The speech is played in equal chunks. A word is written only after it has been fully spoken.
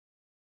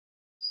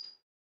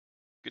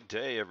Good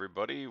day,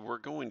 everybody. We're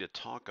going to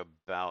talk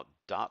about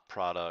dot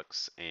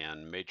products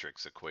and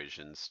matrix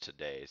equations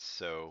today.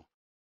 So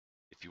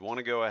if you want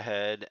to go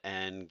ahead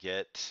and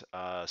get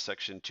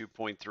section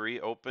 2.3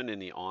 open in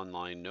the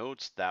online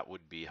notes, that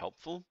would be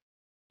helpful.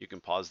 You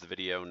can pause the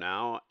video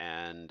now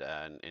and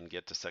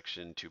get to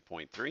section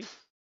 2.3.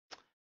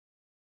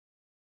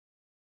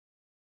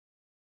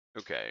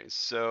 Okay,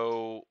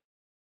 so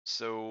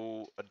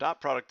a dot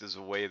product is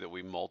a way that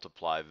we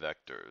multiply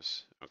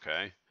vectors,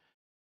 okay?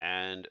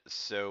 And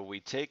so we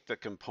take the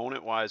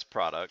component-wise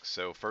product,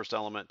 so first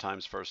element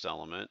times first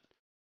element,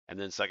 and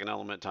then second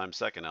element times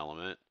second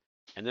element,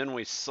 and then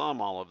we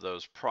sum all of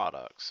those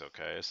products,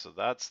 okay? So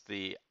that's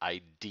the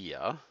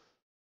idea,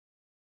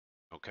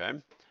 okay?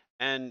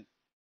 And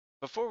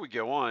before we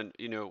go on,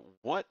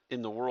 what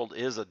in the world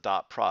is a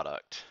dot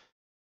product?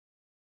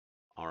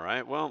 All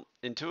right, well,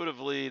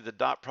 intuitively, the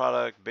dot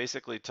product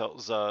basically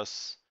tells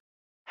us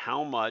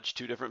how much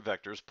two different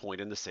vectors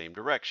point in the same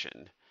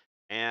direction.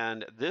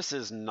 And this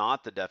is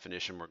not the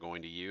definition we're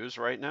going to use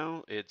right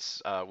now.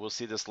 We'll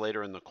see this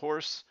later in the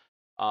course.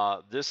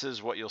 This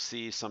is what you'll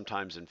see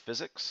sometimes in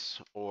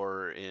physics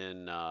or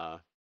in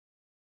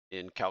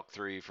Calc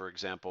 3, for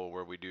example,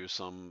 where we do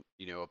some,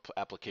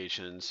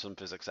 applications, some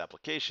physics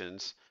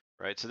applications,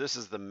 right? So this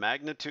is the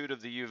magnitude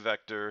of the u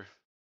vector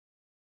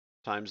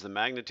times the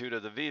magnitude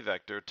of the v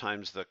vector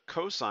times the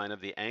cosine of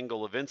the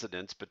angle of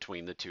incidence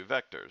between the two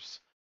vectors.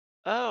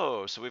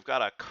 Oh, so we've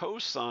got a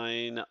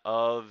cosine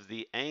of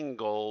the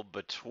angle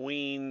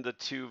between the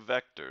two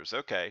vectors.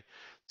 Okay,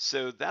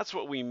 so that's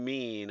what we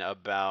mean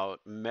about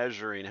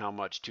measuring how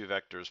much two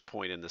vectors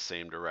point in the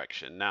same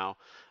direction. Now,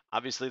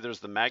 obviously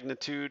there's the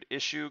magnitude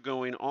issue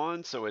going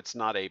on, so it's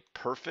not a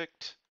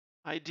perfect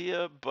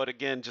idea, but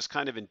again, just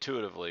kind of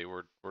intuitively,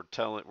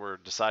 we're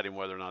deciding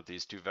whether or not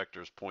these two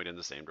vectors point in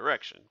the same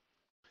direction.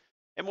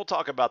 And we'll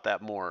talk about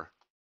that more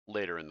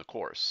later in the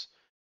course.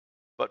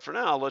 But for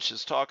now, let's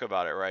just talk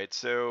about it, right?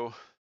 So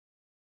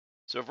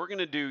if we're going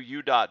to do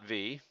u dot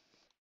v,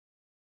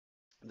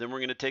 then we're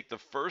going to take the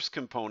first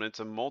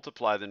components and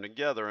multiply them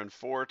together, and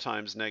 4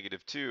 times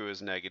 -2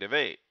 is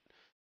 -8.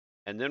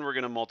 And then we're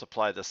going to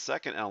multiply the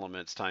second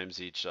elements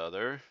times each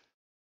other,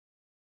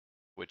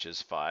 which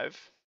is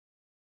 5.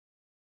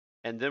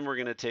 And then we're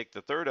going to take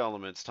the third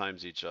elements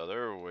times each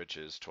other, which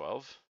is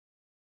 12.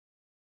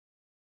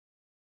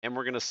 And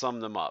we're going to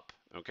sum them up.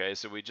 Okay,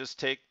 so we just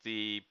take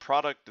the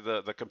product,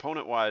 the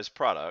component-wise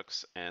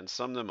products, and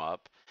sum them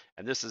up.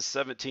 And this is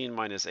 17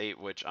 minus 8,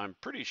 which I'm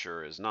pretty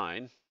sure is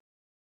 9.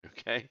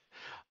 Okay,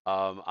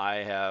 I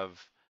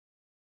have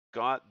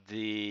got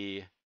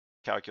the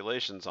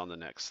calculations on the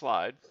next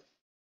slide.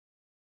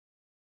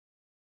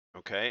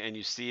 Okay, and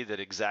you see that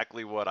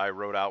exactly what I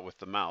wrote out with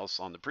the mouse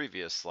on the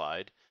previous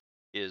slide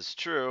is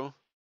true.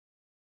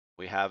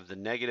 We have the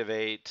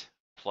 -8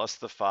 plus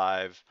the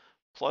 5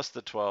 plus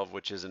the 12,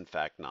 which is in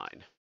fact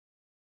 9.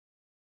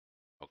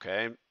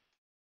 Okay,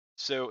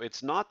 so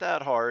it's not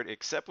that hard,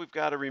 except we've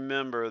got to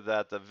remember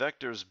that the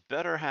vectors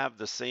better have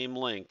the same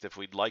length if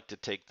we'd like to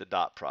take the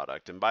dot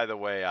product. And by the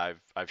way,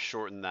 I've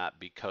shortened that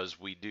because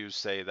we do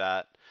say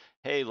that,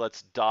 hey,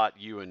 let's dot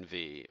u and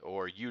v,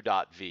 or u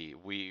dot v.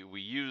 We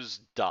use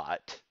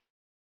dot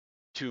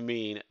to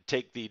mean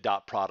take the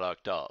dot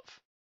product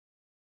of.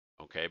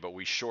 Okay, but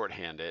we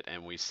shorthand it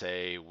and we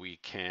say we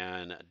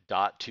can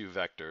dot two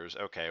vectors.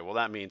 Okay, well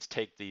that means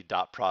take the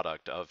dot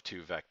product of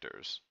two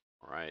vectors.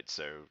 All right,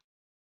 so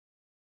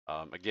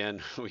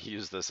again, we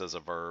use this as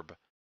a verb,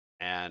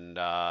 and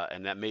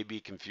that may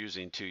be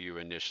confusing to you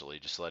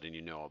initially, just letting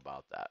you know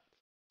about that.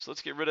 So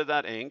let's get rid of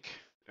that ink.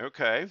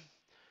 Okay.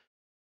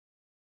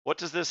 What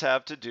does this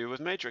have to do with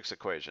matrix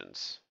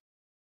equations?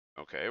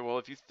 Okay, well,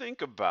 if you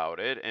think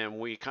about it and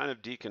we kind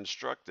of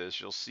deconstruct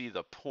this, you'll see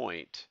the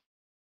point.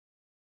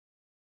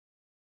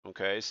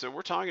 Okay, so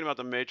we're talking about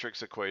the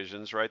matrix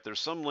equations, right?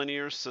 There's some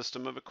linear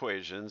system of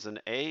equations,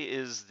 and A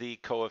is the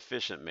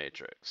coefficient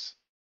matrix.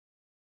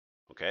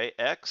 Okay,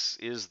 X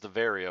is the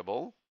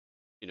variable.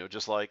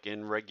 Just like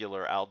in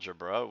regular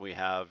algebra, we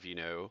have,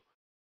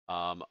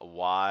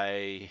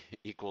 y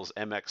equals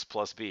mx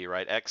plus b,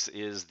 right? X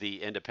is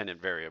the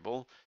independent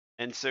variable.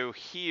 And so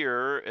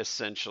here,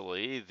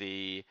 essentially,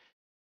 the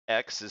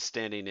x is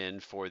standing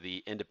in for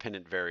the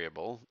independent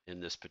variable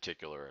in this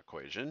particular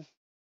equation.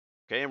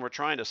 Okay, and we're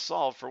trying to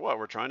solve for what?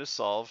 We're trying to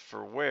solve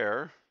for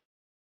where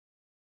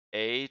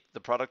the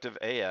product of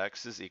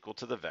ax is equal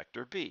to the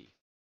vector b.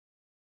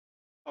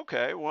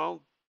 Okay,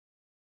 well,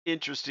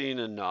 interesting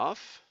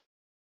enough.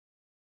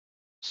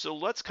 So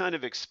let's kind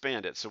of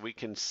expand it so we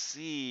can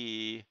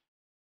see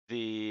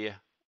the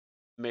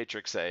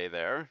matrix A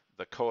there,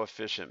 the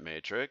coefficient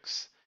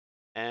matrix.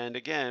 And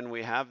again,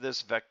 we have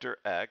this vector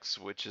x,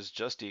 which is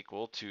just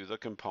equal to the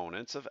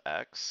components of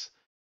x,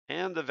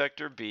 and the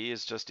vector b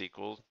is just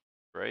equal,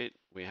 right?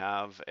 We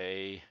have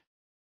a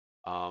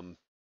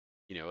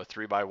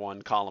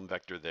 3x1 column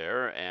vector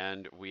there,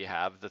 and we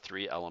have the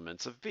three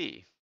elements of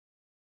b.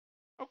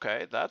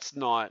 Okay, that's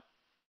not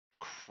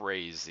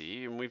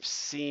crazy, and we've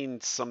seen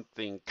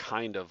something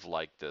kind of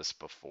like this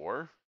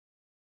before.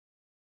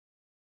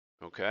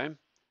 Okay,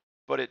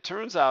 But it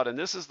turns out, and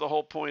this is the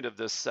whole point of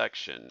this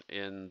section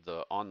in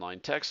the online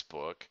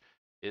textbook,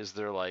 is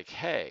they're like,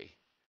 hey,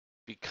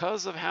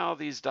 because of how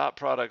these dot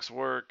products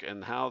work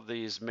and how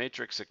these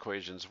matrix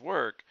equations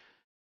work,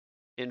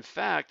 in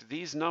fact,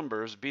 these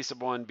numbers, b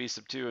sub 1, b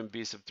sub 2, and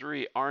b sub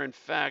 3, are in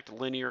fact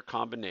linear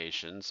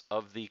combinations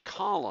of the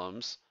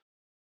columns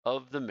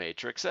of the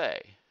matrix A.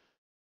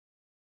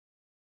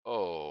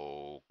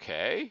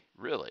 Okay,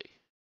 really?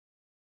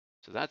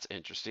 So that's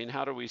interesting.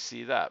 How do we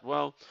see that?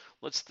 Well,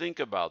 let's think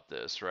about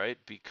this, right?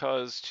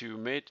 Because to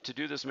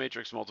do this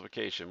matrix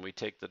multiplication, we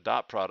take the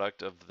dot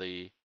product of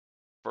the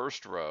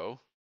first row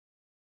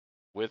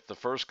with the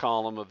first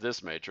column of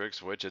this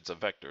matrix, which it's a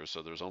vector,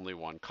 so there's only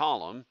one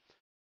column,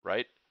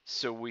 right?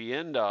 So we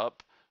end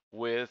up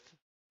with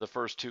the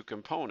first two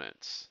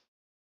components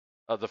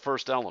of the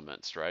first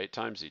elements, right,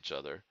 times each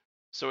other.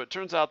 So it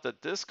turns out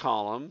that this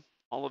column,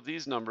 all of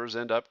these numbers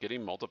end up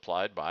getting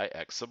multiplied by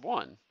x sub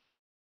 1.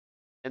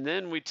 And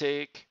then we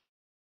take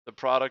the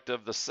product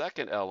of the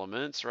second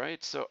elements,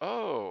 right? So,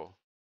 oh,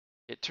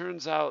 it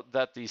turns out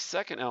that the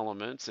second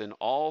elements in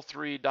all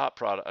three dot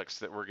products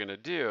that we're going to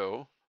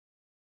do,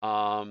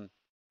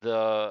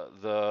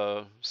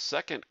 the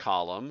second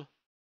column,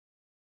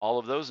 all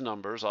of those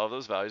numbers, all of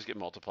those values get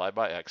multiplied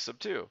by x sub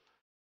 2.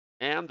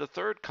 And the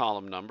third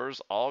column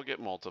numbers all get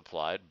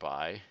multiplied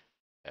by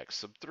x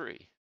sub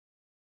 3.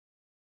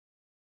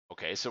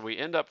 Okay, so we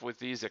end up with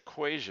these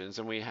equations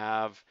and we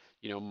have,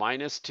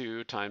 minus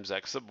 2 times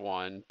x sub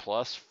 1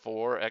 plus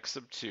 4x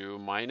sub 2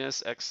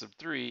 minus x sub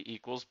 3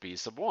 equals b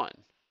sub 1.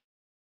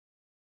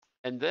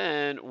 And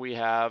then we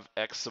have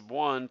x sub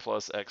 1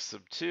 plus x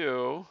sub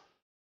 2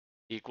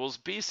 equals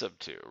b sub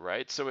 2,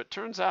 right? So it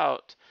turns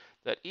out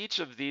that each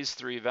of these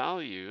three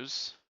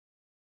values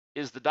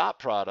is the dot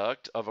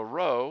product of a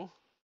row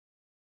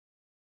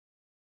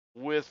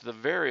with the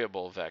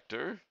variable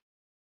vector,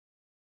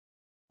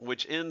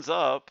 which ends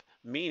up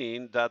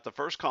meaning that the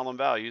first column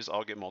values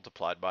all get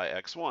multiplied by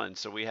x1.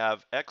 So we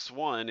have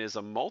x1 is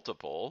a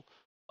multiple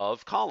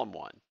of column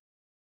 1.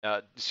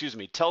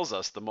 Tells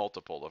us the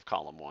multiple of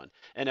column 1.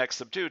 And x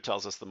sub 2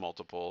 tells us the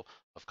multiple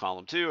of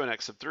column 2, and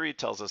x sub 3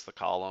 tells us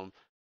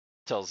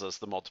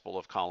the multiple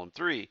of column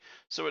 3.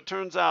 So it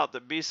turns out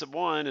that b sub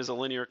 1 is a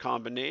linear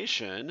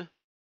combination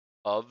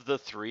of the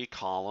three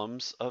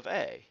columns of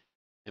A.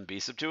 And b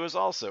sub 2 is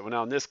also,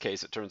 now in this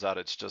case, it turns out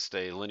it's just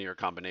a linear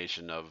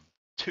combination of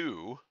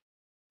 2,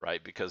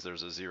 right? Because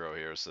there's a 0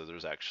 here, so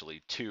there's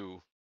actually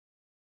 2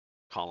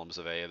 columns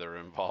of A that are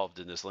involved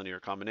in this linear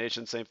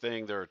combination. Same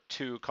thing, there are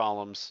 2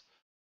 columns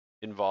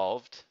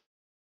involved.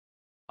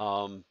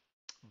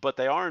 But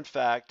they are, in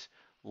fact,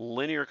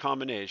 linear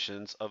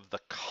combinations of the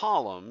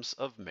columns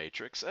of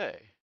matrix A.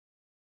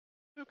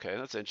 Okay,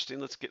 that's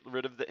interesting. Let's get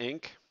rid of the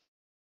ink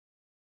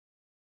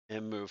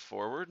and move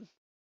forward.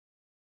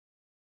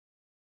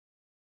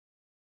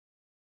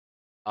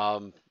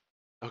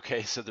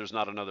 Okay, so there's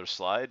not another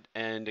slide.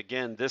 And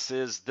again, this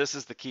is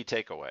the key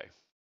takeaway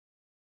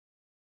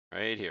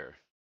right here.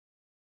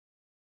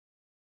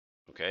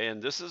 Okay,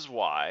 and this is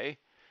why,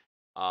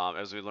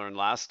 as we learned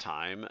last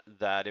time,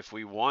 that if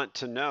we want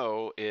to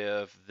know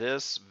if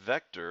this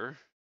vector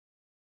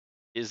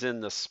is in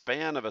the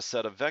span of a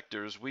set of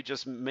vectors, we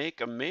just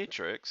make a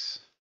matrix,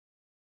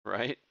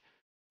 right,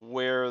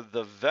 where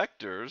the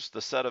vectors,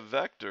 the set of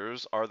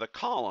vectors, are the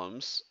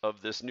columns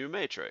of this new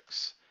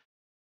matrix.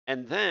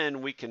 And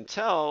then we can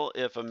tell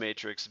if a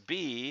matrix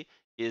B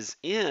is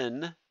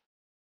in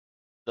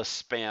the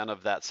span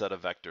of that set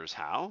of vectors.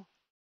 How?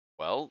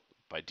 Well,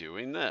 by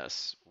doing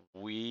this.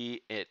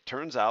 It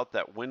turns out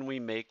that when we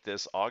make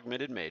this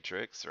augmented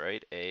matrix,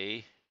 right,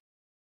 A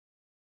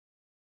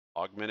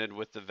augmented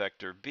with the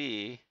vector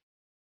B,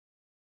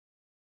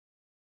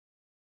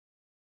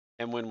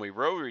 and when we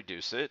row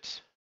reduce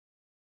it,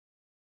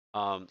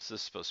 so this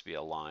is supposed to be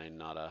a line,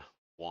 not a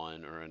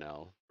 1 or an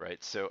L,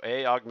 right? So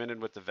A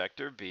augmented with the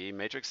vector B,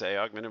 matrix A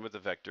augmented with the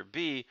vector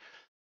B.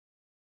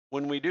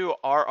 When we do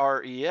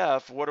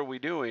RREF, what are we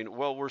doing?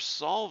 Well, we're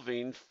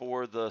solving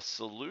for the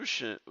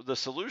solution. The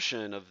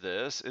solution of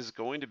this is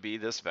going to be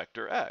this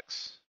vector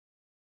X,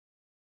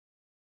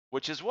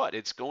 which is what?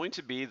 It's going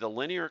to be the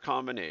linear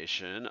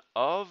combination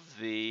of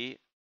the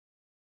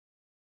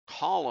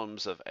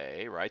columns of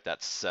A, right?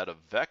 That set of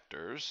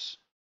vectors,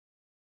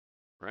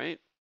 right?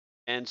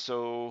 And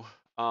so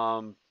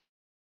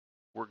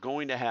we're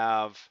going to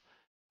have,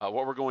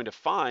 what we're going to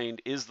find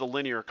is the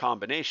linear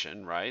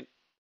combination, right?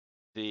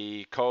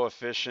 The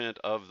coefficient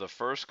of the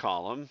first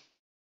column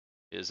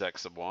is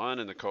x sub 1,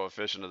 and the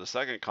coefficient of the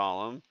second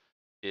column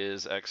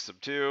is x sub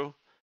 2,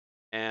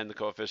 and the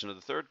coefficient of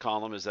the third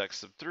column is x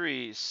sub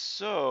 3.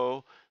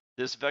 So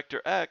this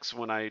vector x,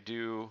 when I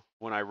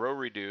row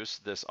reduce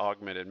this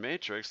augmented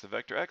matrix, the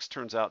vector x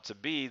turns out to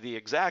be the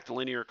exact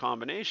linear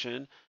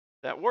combination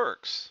that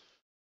works.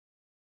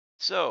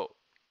 So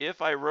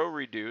if I row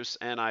reduce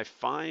and I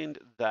find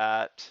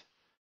that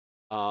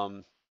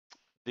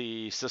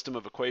the system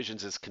of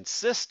equations is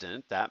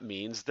consistent, that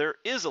means there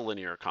is a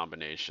linear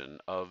combination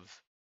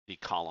of the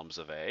columns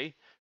of A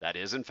that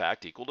is in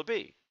fact equal to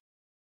B.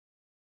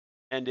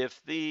 And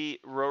if the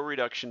row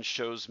reduction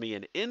shows me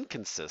an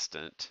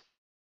inconsistent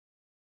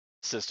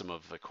system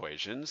of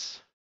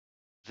equations,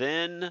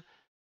 then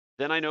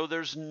I know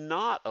there's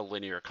not a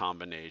linear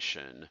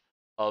combination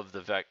of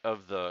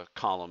the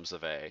columns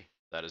of A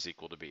that is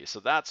equal to B. So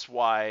that's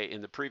why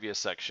in the previous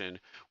section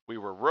we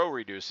were row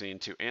reducing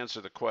to answer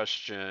the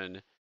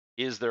question,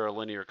 is there a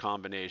linear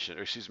combination,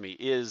 or excuse me,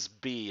 is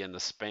B in the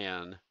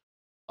span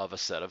of a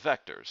set of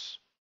vectors,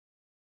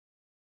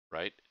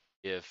 right?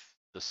 If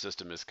the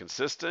system is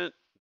consistent,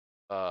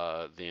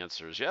 the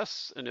answer is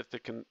yes, and if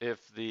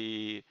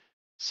the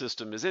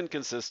system is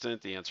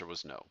inconsistent, the answer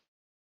was no.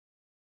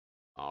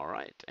 All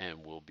right,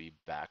 and we'll be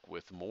back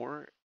with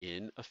more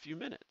in a few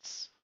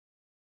minutes.